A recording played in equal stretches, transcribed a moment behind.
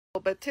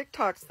But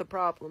TikTok's the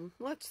problem.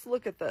 Let's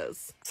look at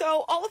this.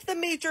 So all of the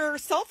major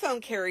cell phone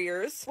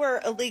carriers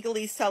were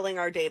illegally selling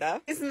our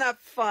data. Isn't that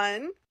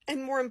fun?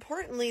 And more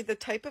importantly, the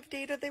type of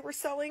data they were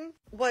selling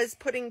was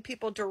putting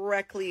people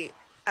directly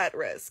at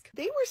risk.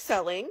 They were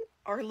selling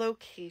our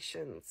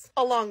locations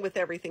along with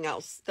everything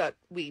else that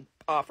we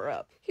offer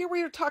up. Here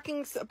we are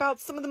talking about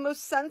some of the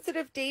most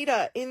sensitive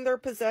data in their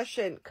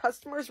possession,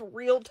 customers'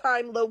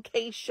 real-time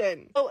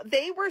location. So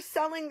they were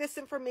selling this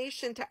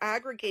information to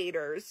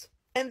aggregators,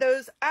 and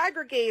those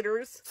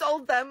aggregators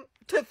sold them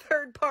to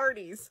third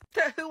parties,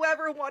 to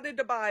whoever wanted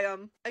to buy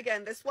them.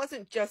 Again, this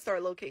wasn't just our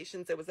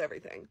locations, it was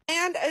everything.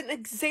 And an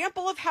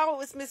example of how it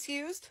was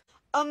misused: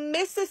 a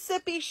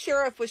Mississippi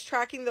sheriff was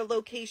tracking the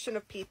location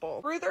of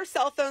people through their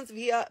cell phones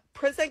via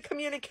prison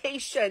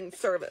communication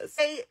service.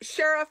 A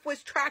sheriff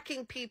was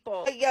tracking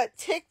people, yet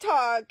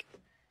TikTok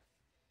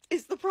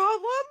is the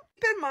problem.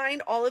 Keep in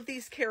mind, all of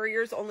these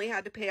carriers only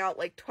had to pay out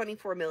like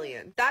 $24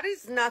 million. That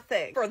is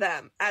nothing for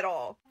them at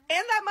all.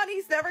 And that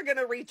money's never going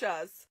to reach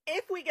us.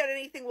 If we get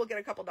anything, we'll get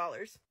a couple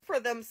dollars for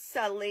them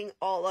selling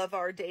all of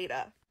our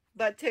data.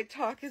 But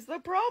TikTok is the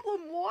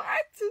problem. What?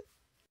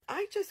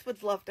 I just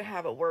would love to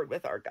have a word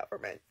with our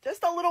government.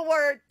 Just a little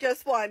word,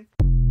 just one.